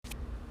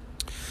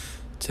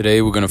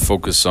Today we're going to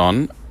focus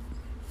on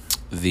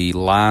the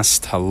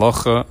last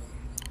halacha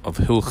of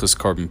Hilchas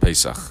Korban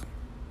Pesach.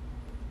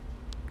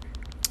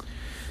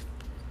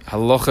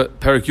 Halacha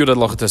Perek Yud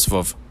Halacha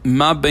Tesvav.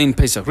 Ma bein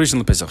Pesach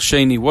Rishon lePesach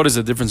Sheni. What is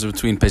the difference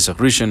between Pesach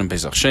Rishon and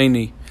Pesach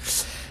Sheni?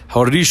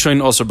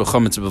 Harishon also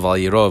b'chometz b'val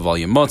yiro v'al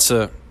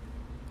yemotze.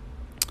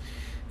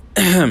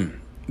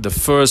 The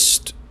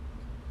first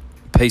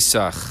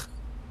Pesach,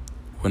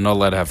 we're not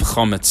allowed to have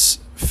chometz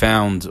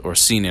found or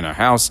seen in our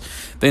house.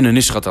 Then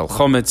nishchat al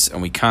chometz,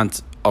 and we can't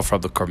offer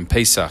up the korban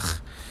Pesach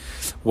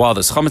while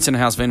there's chometz in the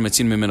house. Then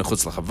metzin mimenu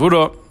chutz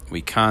lachavura,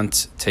 we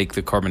can't take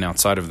the korban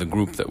outside of the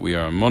group that we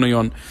are money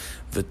on.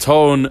 The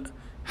tone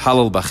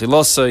halal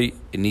bachilosai,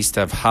 it needs to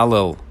have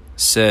halal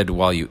said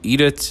while you eat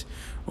it.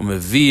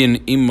 Umeviin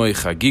imoy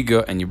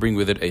chagiga, and you bring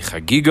with it a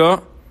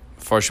chagiga.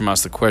 Farshim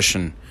asked the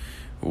question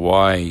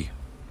why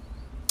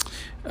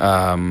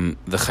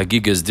the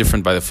chagiga is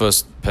different by the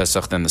first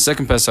Pesach than the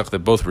second Pesach. They're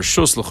both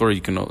rishus l'chor.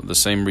 You can know the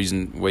same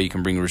reason way you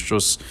can bring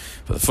rishus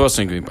for the first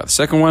one, you can bring by the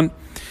second one.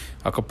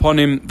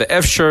 Akaponim the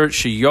efsher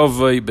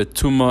sheyovei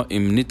betuma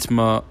im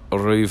nitma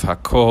reiv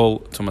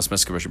hakol tumas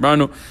mesker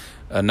v'shibarnu.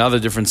 Another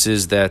difference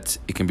is that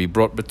it can be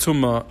brought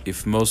betuma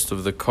if most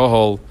of the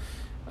kohol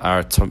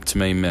are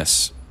tamei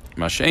mes.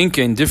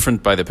 Masha'enkein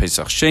different by the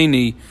Pesach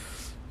Sheni.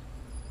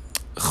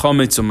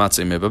 Chometz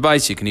u'matzah imeh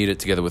b'bayis. You can eat it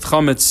together with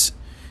chometz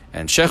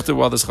and shechter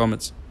while there's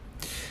chometz.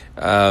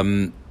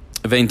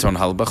 Veinton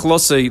hal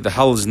bachlosei. The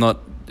hal is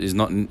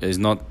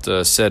not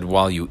said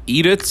while you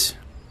eat it,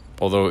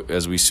 although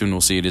as we soon will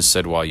see, it is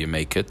said while you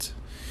make it.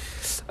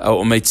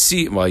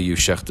 Umeitzi, while you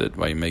shechter it,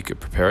 while you make it,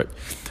 prepare it.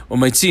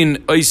 Umeitzin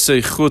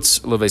oisei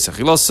chutz leveis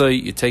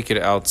achilosei. You take it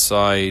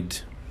outside.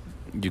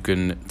 You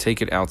can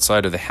take it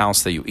outside of the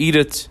house that you eat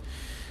it.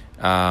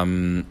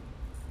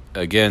 Again,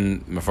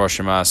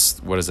 Mefarshim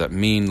asked, what does that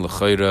mean?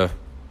 L'chayra,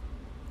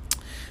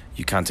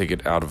 you can't take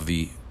it out of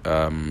the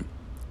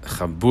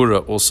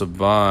chabura, also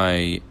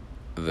by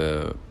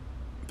the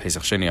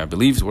Pesach Sheni, I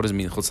believe. What does it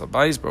mean, chutz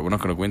habayis? But we're not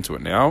going to go into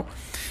it now.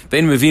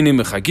 Vein mevinim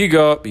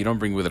mechagiga, but you don't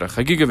bring with it a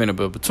chagiga. Vein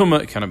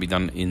b'tuma, it cannot be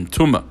done in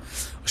tuma.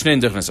 Ushnein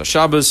dechnes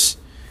haShabbos,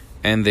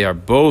 and they are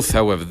both,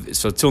 however.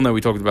 So till now we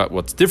talked about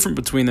what's different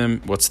between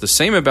them. What's the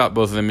same about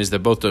both of them is they're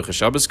both dechnes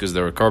Shabbos because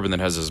they're a korban that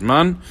has a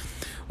zman.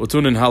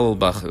 Utunin halal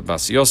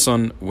bas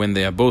yoson, when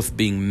they are both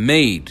being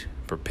made,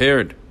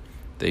 prepared.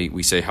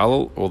 We say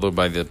halal, although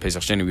by the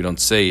Pesach Sheni we don't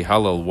say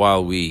halal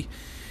while we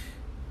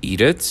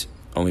eat it,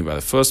 only by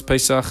the first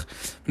Pesach.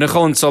 They're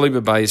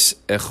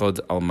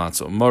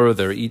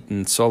eaten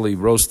soli,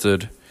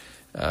 roasted,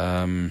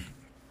 together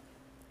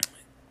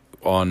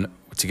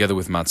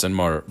with matzah and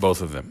maror,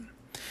 both of them.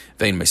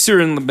 Vein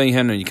meisirin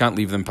lebeihen, and you can't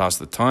leave them past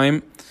the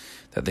time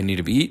that they need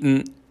to be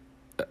eaten.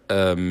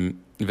 You're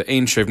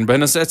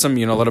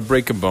not allowed to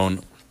break a bone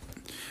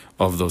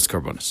of those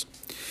karbonos.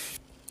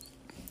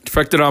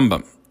 Fracted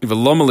Rambam. Why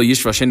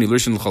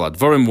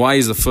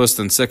is the first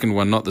and second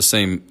one not the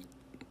same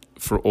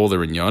for all their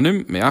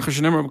inyanim?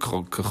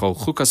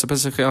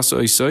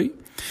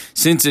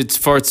 Since it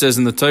says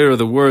in the Torah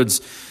the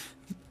words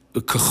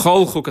the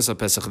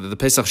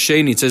Pesach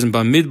Sheni, it says in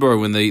Bamidbar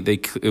when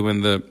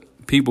the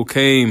people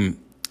came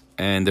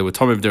and they were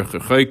Tomim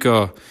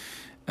Derech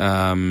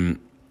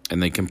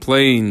and they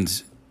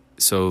complained.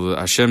 So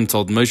Hashem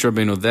told Moshe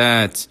Rabbeinu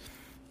that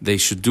they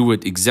should do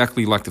it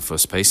exactly like the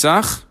first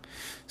Pesach.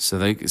 So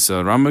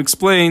Rambam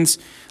explains,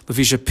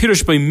 because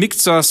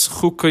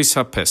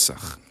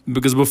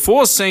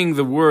before saying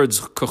the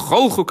words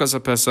Kachol Chukas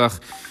HaPesach,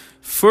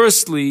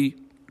 firstly,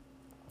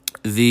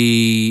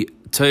 the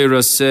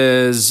Torah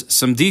says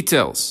some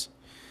details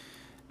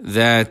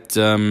that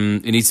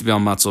it needs to be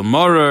on Matzah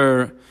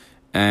Maror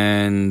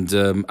and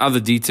other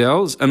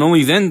details, and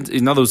only then,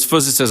 in other words,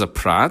 first it says a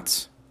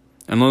prat,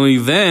 and only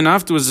then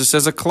afterwards it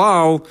says a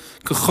klal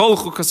Kachol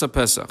Chukas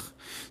HaPesach.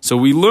 So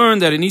we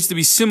learned that it needs to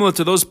be similar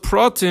to those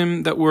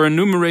pratim that were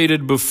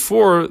enumerated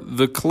before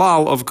the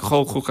klal of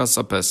Kachol Chukas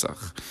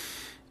HaPesach.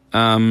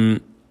 And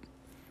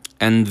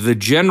the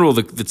general,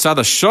 the tzad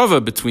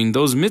hashava between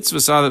those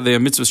mitzvahs are that they are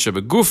mitzvahs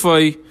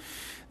shebegufay,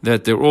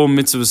 that they're all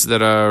mitzvahs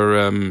that are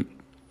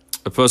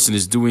a person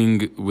is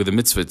doing with the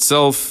mitzvah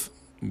itself,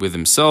 with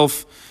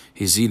himself.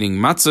 He's eating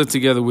matzah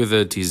together with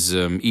it. He's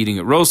eating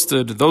it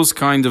roasted. Those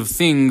kind of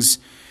things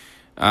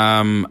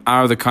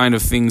are the kind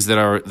of things that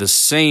are the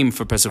same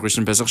for Pesach Rishon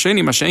and Pesach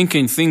Sheni.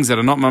 Masha'enkein, things that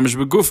are not mamash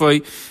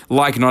begufay,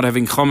 like not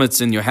having chometz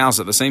in your house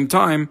at the same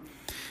time,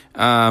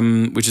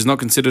 which is not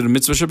considered a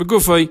mitzvah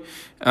shebegufay,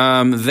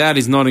 that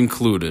is not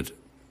included.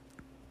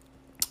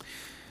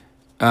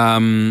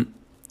 V'heim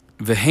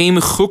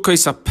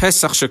chukos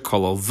haPesach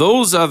shekolol.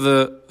 Those are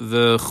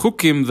the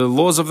chukim, the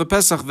laws of the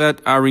Pesach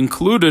that are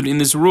included in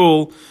this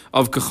rule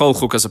of kachol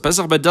chukas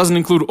haPesach, but it doesn't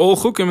include all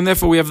chukim, and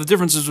therefore we have the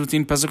differences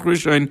between Pesach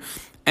Rishon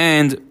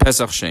and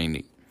Pesach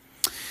Sheni.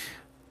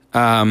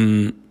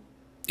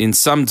 In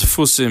some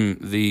tfusim,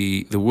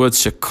 the word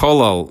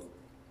shekolol,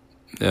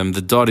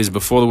 the dot is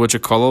before the word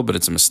shekolol, but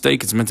it's a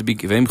mistake. It's meant to be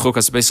v'heim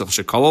chukas Pesach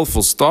shekolol,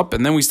 full stop,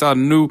 and then we start a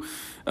new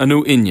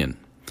inyan.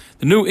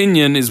 The new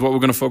inyan is what we're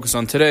going to focus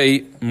on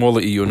today,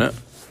 Mola Iyuna,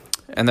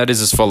 and that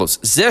is as follows.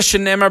 Zeh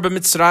shenemar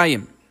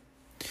b'Mitzrayim.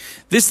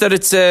 This that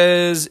it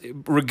says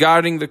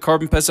regarding the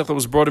Korban Pesach that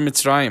was brought in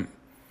Mitzrayim.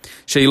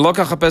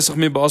 She'ilokach HaPesach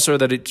mi ba'asar,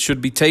 that it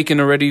should be taken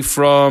already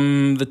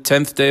from the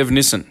 10th day of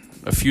Nisan,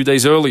 a few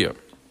days earlier.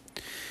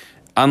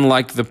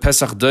 Unlike the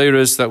Pesach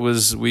Deiros that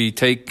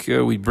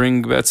we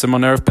bring Be'etzem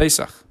on Erev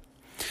Pesach.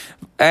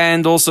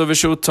 And also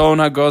V'shuton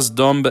hagos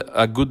dom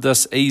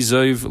agudas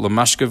eizov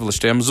l'mashkev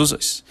l'shtei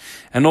mezuzos.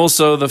 And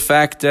also the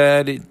fact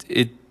that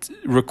it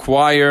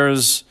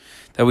requires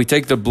that we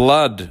take the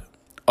blood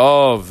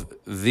of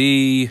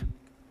the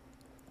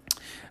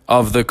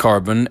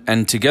carbon,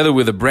 and together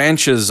with the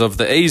branches of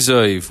the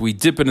eizov, we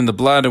dip it in the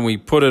blood and we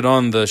put it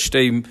on the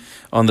shtei,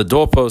 on the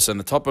doorpost and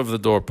the top of the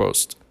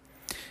doorpost.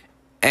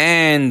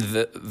 And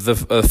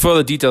the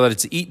further detail that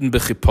it's eaten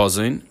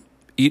b'chipazin,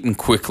 eaten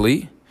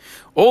quickly.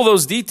 All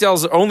those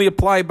details are only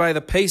applied by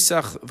the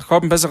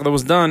Korban Pesach that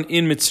was done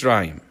in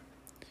Mitzrayim.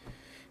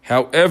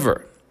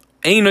 However,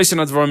 they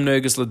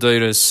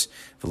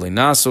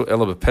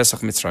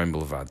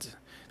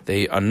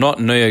are not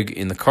noyeg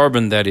in the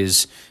carbon that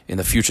is in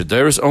the future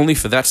Deiros, only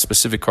for that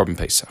specific Korban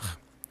Pesach.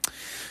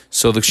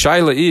 So the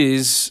shaila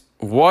is,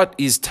 what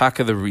is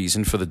taka the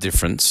reason for the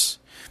difference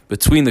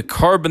between the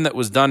carbon that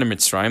was done in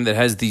Mitzrayim that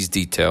has these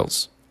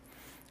details?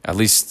 At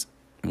least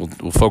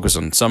we'll focus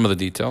on some of the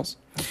details.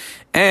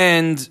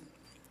 And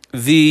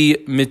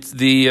the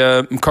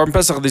Korban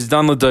Pesach that is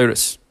done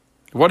l'Deiros.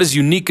 What is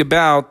unique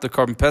about the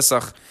Korban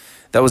Pesach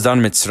that was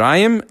done in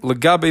Mitzrayim,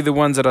 legabe the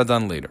ones that are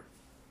done later?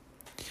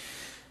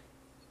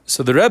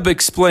 So the Rebbe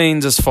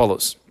explains as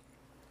follows.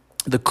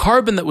 The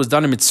carbon that was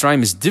done in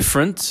Mitzrayim is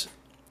different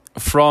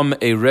from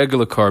a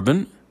regular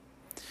carbon.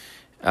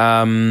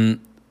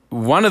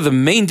 One of the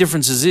main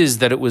differences is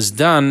that it was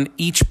done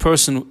each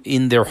person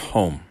in their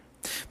home.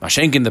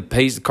 Mashenkin, the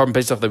Korban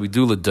Pesach that we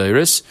do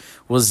l'Deiros,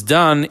 was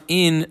done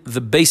in the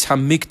Beis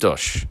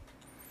Hamikdash,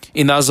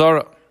 in the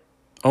Azara,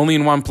 only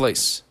in one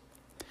place.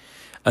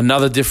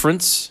 Another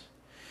difference,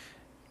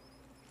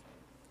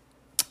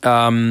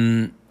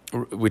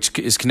 which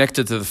is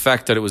connected to the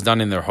fact that it was done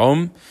in their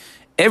home.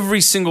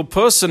 Every single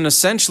person,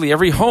 essentially,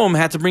 every home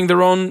had to bring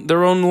their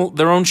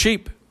own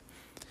sheep,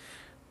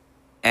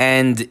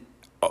 and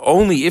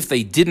only if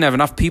they didn't have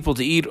enough people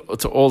to eat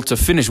to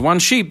finish one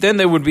sheep, then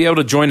they would be able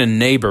to join a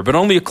neighbor, but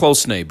only a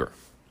close neighbor.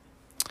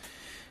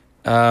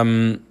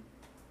 Another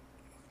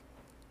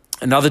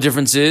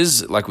difference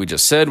is, like we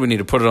just said, we need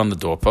to put it on the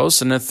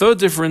doorpost. And the third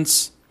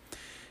difference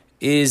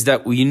is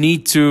that we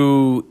need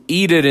to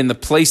eat it in the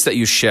place that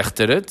you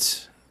shechted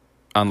it,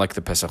 unlike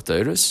the Pesach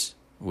Deiros,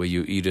 where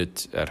you eat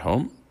it at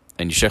home,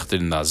 and you shecht it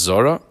in the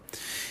Azora.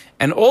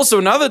 And also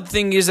another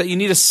thing is that you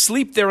need to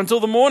sleep there until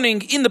the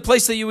morning in the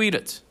place that you eat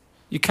it.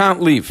 You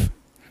can't leave.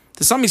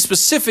 There's something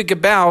specific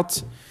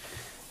about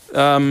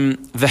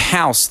the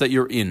house that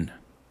you're in.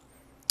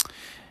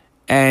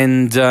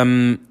 And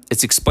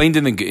it's explained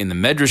in the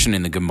Medrash and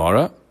in the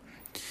Gemara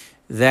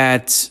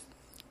that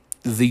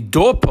the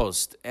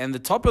doorpost and the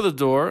top of the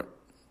door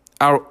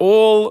are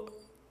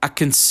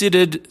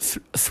considered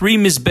three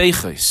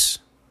mizbechos.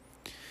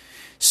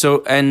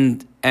 So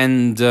and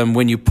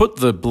when you put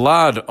the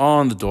blood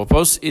on the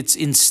doorpost, it's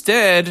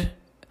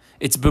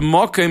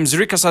b'mokem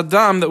zrikas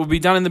adam that will be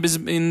done in the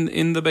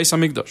Beis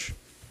Hamikdash.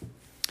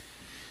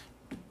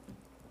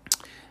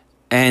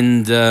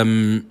 And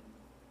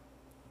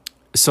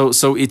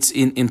so it's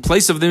in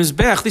place of the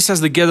mizbeach. This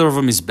has the gather of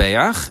a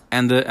mizbeach,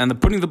 and the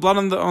putting the blood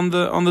on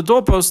the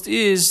doorpost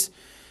is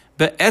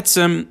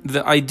be'etzem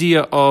the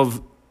idea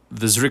of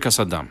the zrikas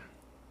adam.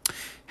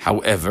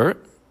 However,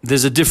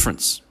 there's a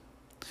difference.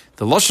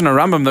 The Lashon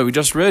HaRambam that we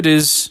just read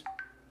is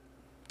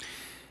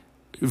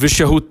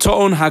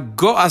v'shehuton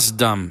hagoas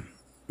dam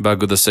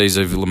ba'agudas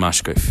eizov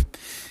l'mashkef.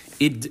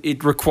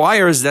 It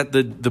requires that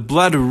the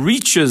blood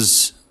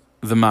reaches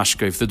the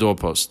mashkef, the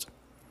doorpost,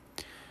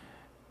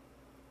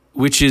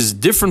 which is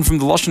different from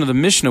the Lashon of the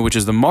Mishnah, which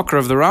is the Makar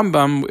of the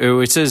Rambam,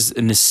 where it says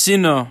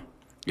nesina,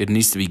 it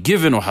needs to be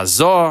given, or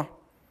hazah.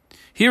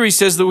 Here he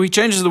says that he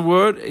changes the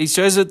word, he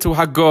says it to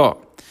hagah.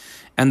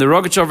 And the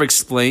Rogachover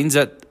explains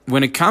that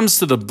when it comes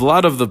to the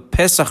blood of the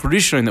Pesach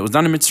Rishon that was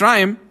done in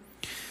Mitzrayim,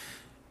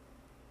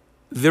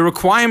 the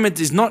requirement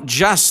is not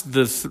just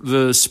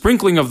the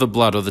sprinkling of the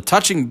blood or the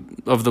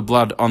touching of the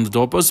blood on the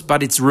doorpost,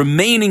 but it's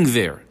remaining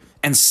there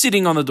and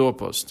sitting on the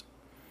doorpost.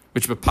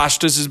 Which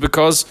b'pashtus is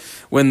because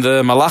when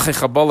the Malachi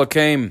Chabala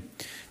came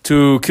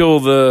to kill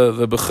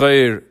the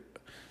Bechair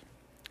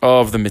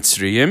of the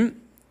Mitzrayim,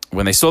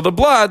 when they saw the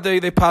blood,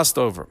 they passed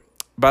over.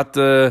 But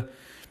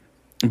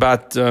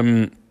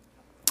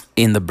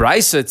in the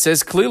Brisa, it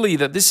says clearly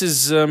that this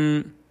is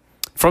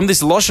from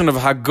this Lashon of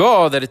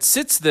Hagah, that it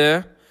sits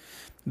there.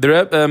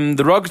 The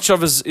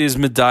Rogachover is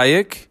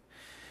medayik.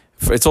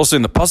 It's also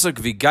in the pasuk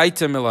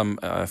V'gaitem elam,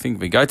 I think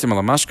V'gaitem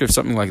elam mashkef,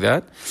 something like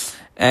that,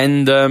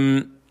 and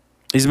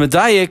is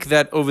medayik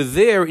that over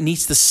there it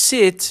needs to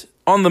sit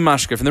on the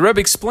mashkef. And the Rebbe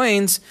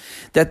explains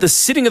that the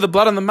sitting of the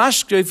blood on the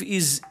mashkef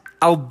is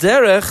al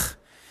derech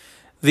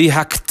the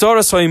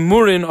haktoras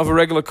ha'emurin of a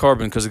regular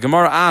carbon, because the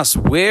Gemara asks,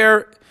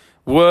 where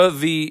were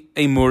the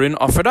emurin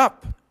offered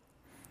up?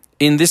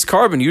 in this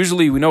carbon.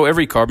 Usually, we know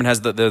every carbon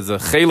has the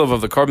chaylev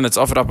of the carbon that's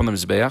offered up on the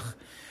mizbeach.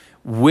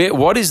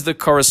 What is the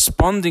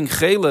corresponding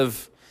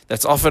chaylev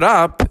that's offered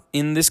up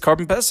in this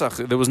carbon pesach?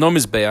 There was no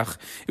mizbeach.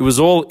 It was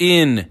all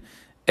in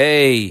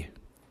a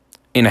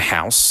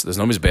house. There's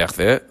no mizbeach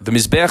there. The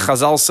mizbeach,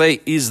 Chazal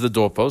say, is the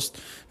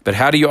doorpost. But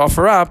how do you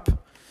offer up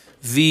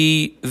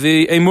the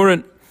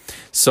emurin?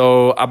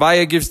 So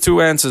Abaya gives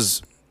two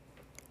answers.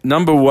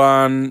 Number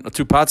one,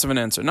 two parts of an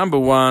answer. Number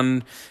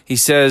one, he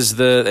says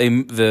the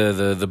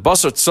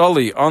basar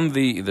tzoli on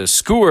the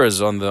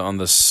skewers on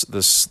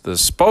the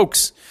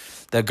spokes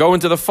that go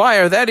into the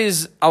fire. That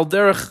is al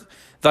derech,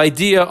 the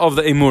idea of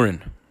the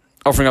emurin,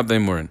 offering up the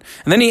emurin.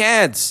 And then he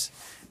adds,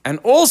 and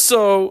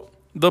also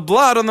the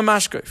blood on the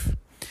mashkof.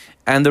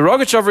 And the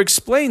Rogachover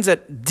explains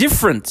that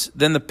different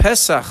than the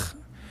Pesach,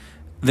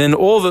 than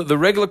all the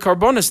regular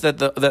carbonis, that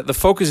the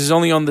focus is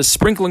only on the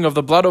sprinkling of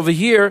the blood over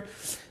here.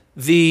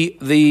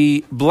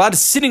 The blood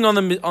sitting on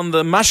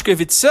the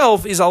mashkev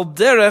itself is al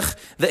derech,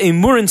 the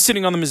emurin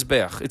sitting on the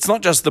mizbeach. It's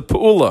not just the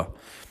pu'ula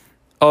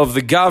of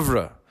the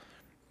gavra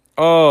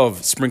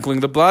of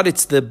sprinkling the blood.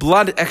 It's the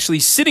blood actually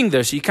sitting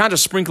there. So you can't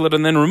just sprinkle it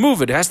and then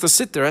remove it. It has to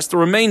sit there. It has to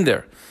remain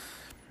there,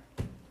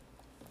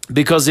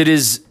 because it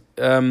is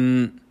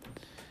so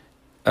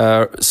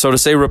to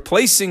say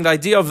replacing the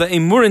idea of the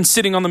emurin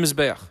sitting on the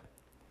mizbeach.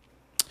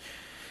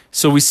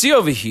 So we see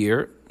over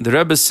here, the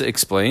Rebbe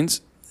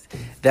explains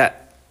that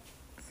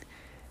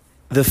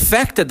the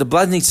fact that the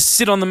blood needs to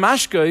sit on the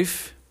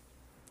mashkoif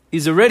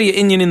is already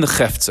an inyan in the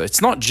cheftza.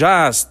 It's not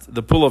just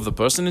the pull of the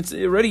person, it's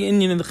already an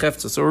inyan in the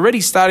cheftza. So we're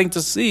already starting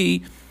to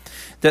see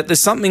that there's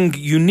something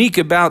unique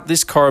about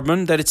this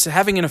carbon, that it's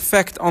having an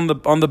effect on the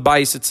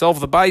bais itself.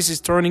 The bais is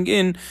turning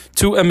in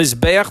to a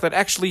mizbeach that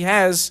actually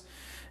has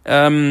a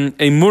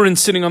murin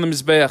sitting on the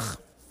mizbeach.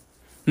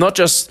 Not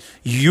just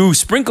you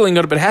sprinkling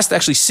it, but it has to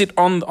actually sit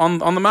on the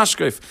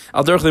mashkoif.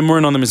 Al derech the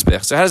murin on the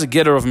mizbeach. So it has a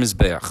getter of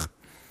mizbeach.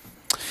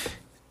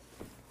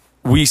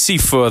 We see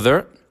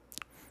further,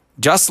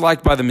 just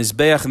like by the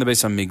Mizbeach in the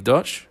Beis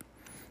HaMikdash,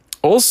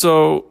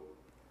 also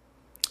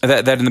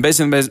that in the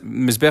Beis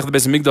Mizbeach, the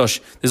Beis HaMikdash,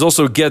 there's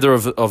also a gather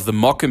of the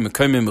Mokim,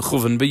 Mekomim,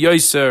 Mechuven,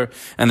 Beyoser,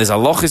 and there's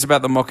halachis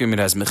about the Mokim. It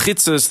has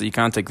mechitzas, that you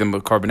can't take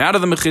the carbon out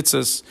of the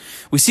mechitzas.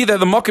 We see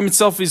that the Mokim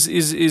itself is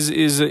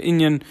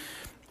inyan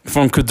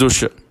from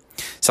Kedusha.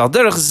 So al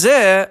derech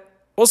zeh,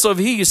 also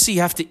over here you see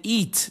you have to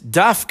eat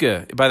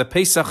dafke by the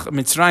Pesach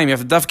Mitzrayim. You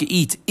have to dafke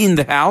eat in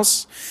the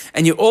house,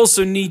 and you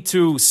also need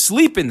to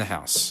sleep in the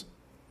house.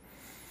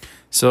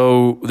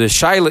 So the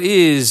shaila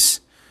is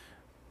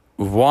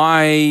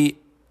why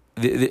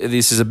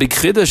this is a big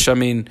chiddush. I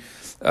mean,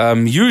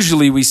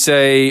 usually we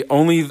say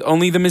only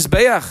the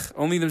mizbeach,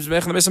 only the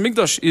mizbeach in the Beis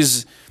HaMikdash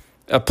is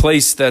a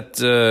place that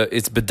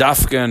it's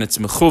bedafka and it's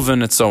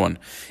mechuven and so on.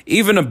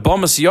 Even a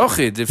bomus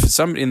yochid, if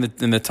some in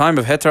the time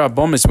of heter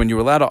bomus, when you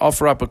were allowed to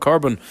offer up a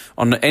carbon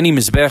on any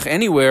mizbech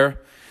anywhere,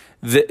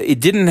 it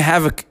didn't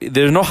have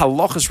there are no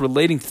halachas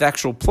relating to the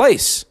actual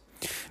place,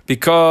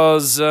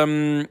 because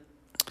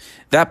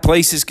that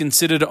place is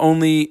considered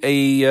only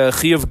a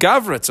chiyuv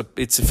gavra.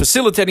 It's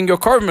facilitating your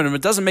carbon, and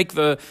it doesn't make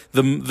the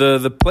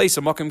place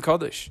a makom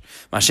kodesh.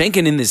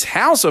 Mashenkin in this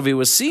house over here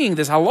was seeing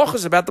there's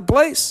halachas about the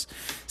place.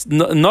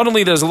 Not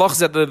only there's halachas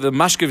that the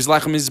mashkev is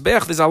like a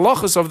mizbech, there's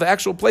halachas of the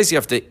actual place. You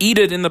have to eat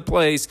it in the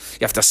place.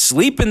 You have to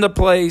sleep in the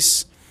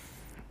place.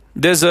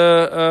 There's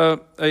a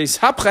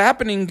hapcha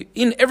happening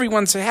in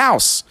everyone's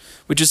house,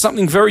 which is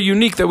something very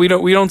unique that we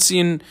don't see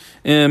in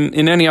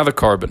any other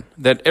carbon.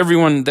 That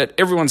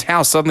everyone's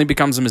house suddenly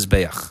becomes a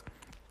mizbeach.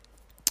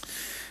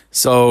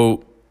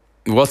 So,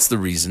 what's the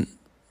reason?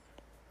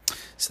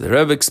 So the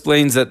Rebbe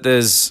explains that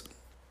there's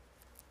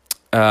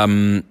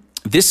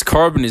this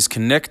carbon is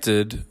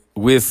connected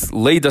with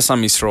Leidas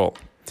Am Yisrael,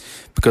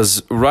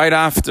 because right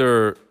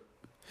after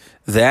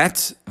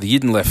that, the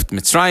Yidden left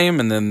Mitzrayim,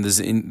 and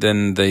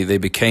then they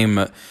became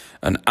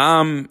an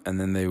Am, and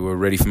then they were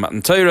ready for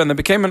Matan Torah, and they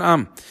became an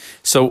Am.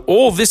 So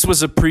all this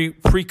was a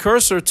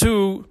precursor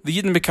to the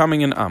Yidden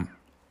becoming an Am.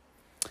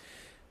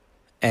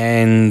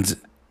 And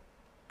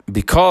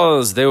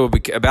because they were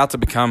about to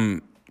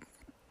become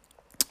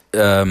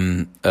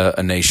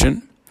a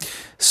nation,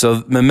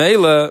 so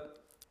Memela,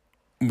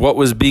 what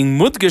was being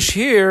mudgash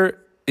here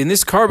in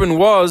this carbon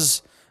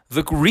was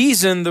the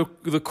reason,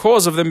 the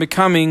cause of them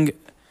becoming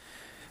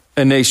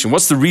a nation.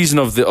 What's the reason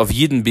of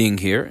Yidden being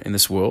here in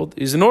this world?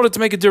 Is in order to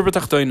make a dir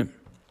b'tachtonim.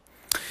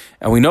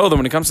 And we know that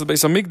when it comes to the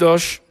Beis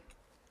HaMikdash,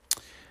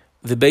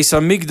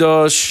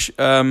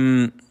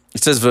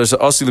 it says,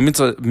 "V'asi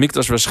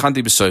l'mikdash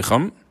v'shchanti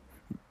b'soicham."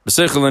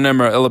 So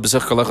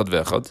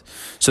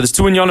there's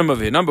two inyanim of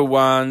here. Number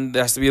one,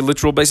 there has to be a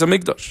literal Beis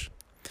HaMikdash.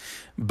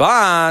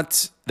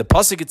 But the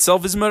pasuk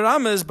itself is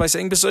merames by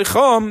saying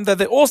b'soicham that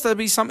there also has to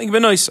be something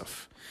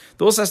b'noisaf.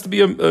 There also has to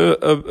be a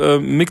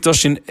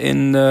mikdash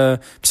in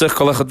Pesach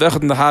Kol Echad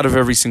Vechad in the heart of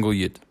every single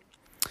yid.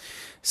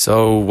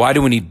 So why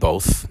do we need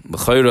both? The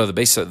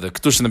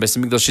kedusha in the Beis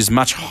HaMikdash is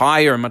much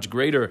higher and much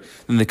greater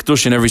than the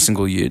kedusha in every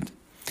single yid.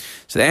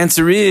 So the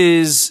answer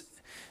is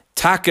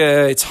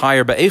taka. It's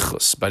higher by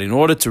echos, but in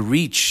order to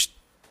reach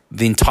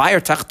the entire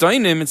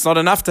Tachtonim, it's not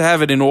enough to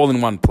have it all in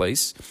one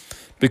place,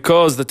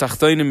 because the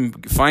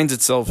Tachtonim finds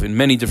itself in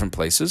many different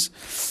places.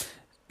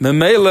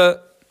 Memela,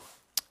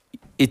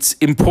 it's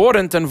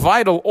important and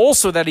vital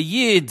also that a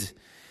Yid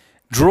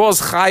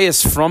draws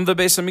Chayes from the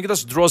Beis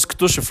HaMikdash, draws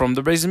Kedusha from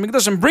the Beis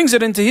HaMikdash, and brings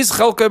it into his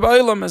Chelkei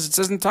Ba'olam, as it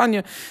says in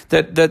Tanya,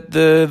 that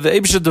the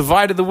Eibusha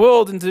divided the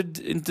world into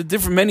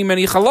different,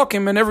 many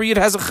Chalakim, and every Yid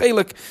has a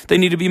Chelek they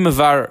need to be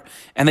Mevarer.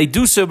 And they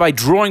do so by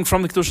drawing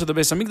from the Kedusha of the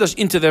Beis HaMikdash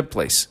into their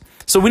place.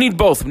 So we need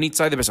both. We need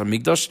inside the Beis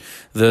HaMikdash,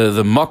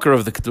 the Makar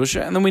of the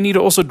Kedusha, and then we need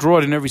to also draw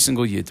it in every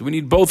single Yid. We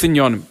need both in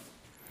Yonim.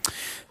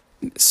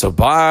 So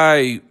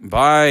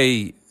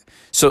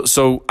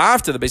So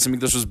after the Beis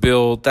HaMikdash was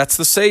built, that's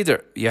the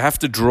Seder. You have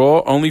to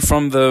draw only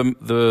from the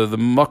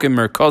Mokim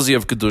Merkazi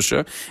of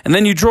Kedusha, and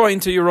then you draw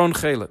into your own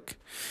Chelek.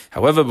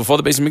 However, before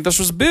the Beis HaMikdash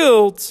was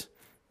built,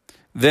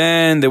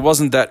 then there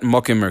wasn't that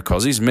Mokim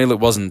Merkazi. Mele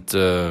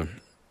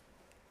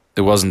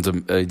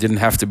it didn't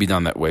have to be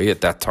done that way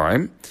at that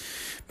time.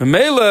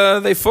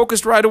 Mele, they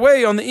focused right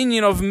away on the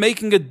inyan of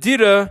making a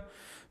dira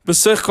by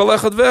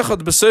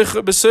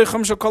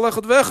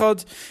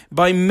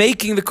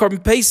making the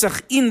Korban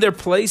Pesach in their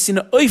place in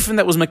an oifen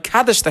that was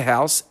mekadesh the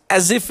house,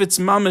 as if it's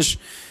mamish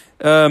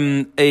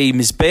a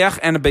mizbeach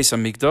and a Beis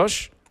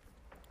HaMikdash,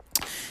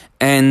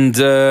 and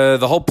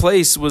the whole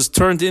place was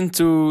turned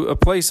into a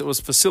place that was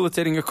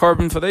facilitating a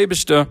korban for the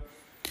Eibishter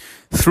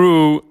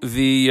through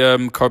the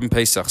Korban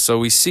Pesach. So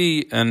we see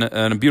in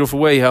a beautiful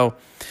way how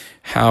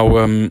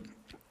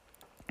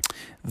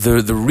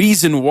the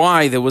reason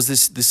why there was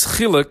this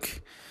chiluk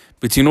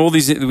between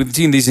these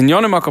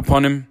inyanim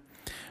akaponim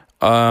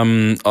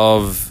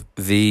of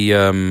the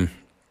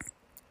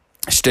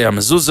shtei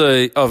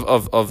mezuzah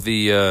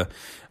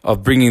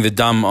of bringing the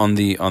dam on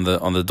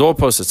the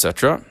doorpost,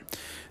 etc.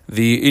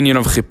 The inyan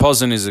of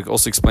chipazon is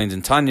also explained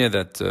in Tanya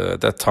that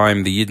at that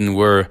time the Yidden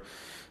were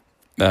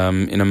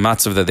in a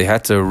matzav that they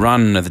had to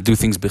run and do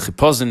things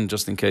b'chipazon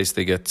just in case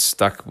they get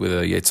stuck with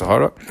a yetzer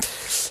hara.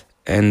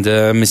 And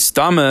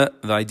mistama,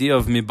 the idea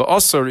of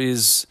miba'asar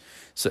is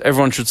so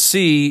everyone should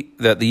see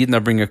that the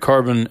Yidden bring a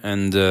korban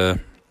and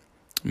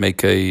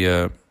make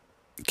a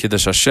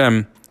Kiddush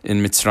Hashem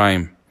in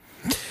Mitzrayim.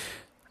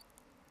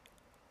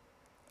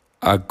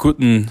 A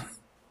guten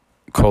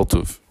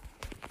Koltuv.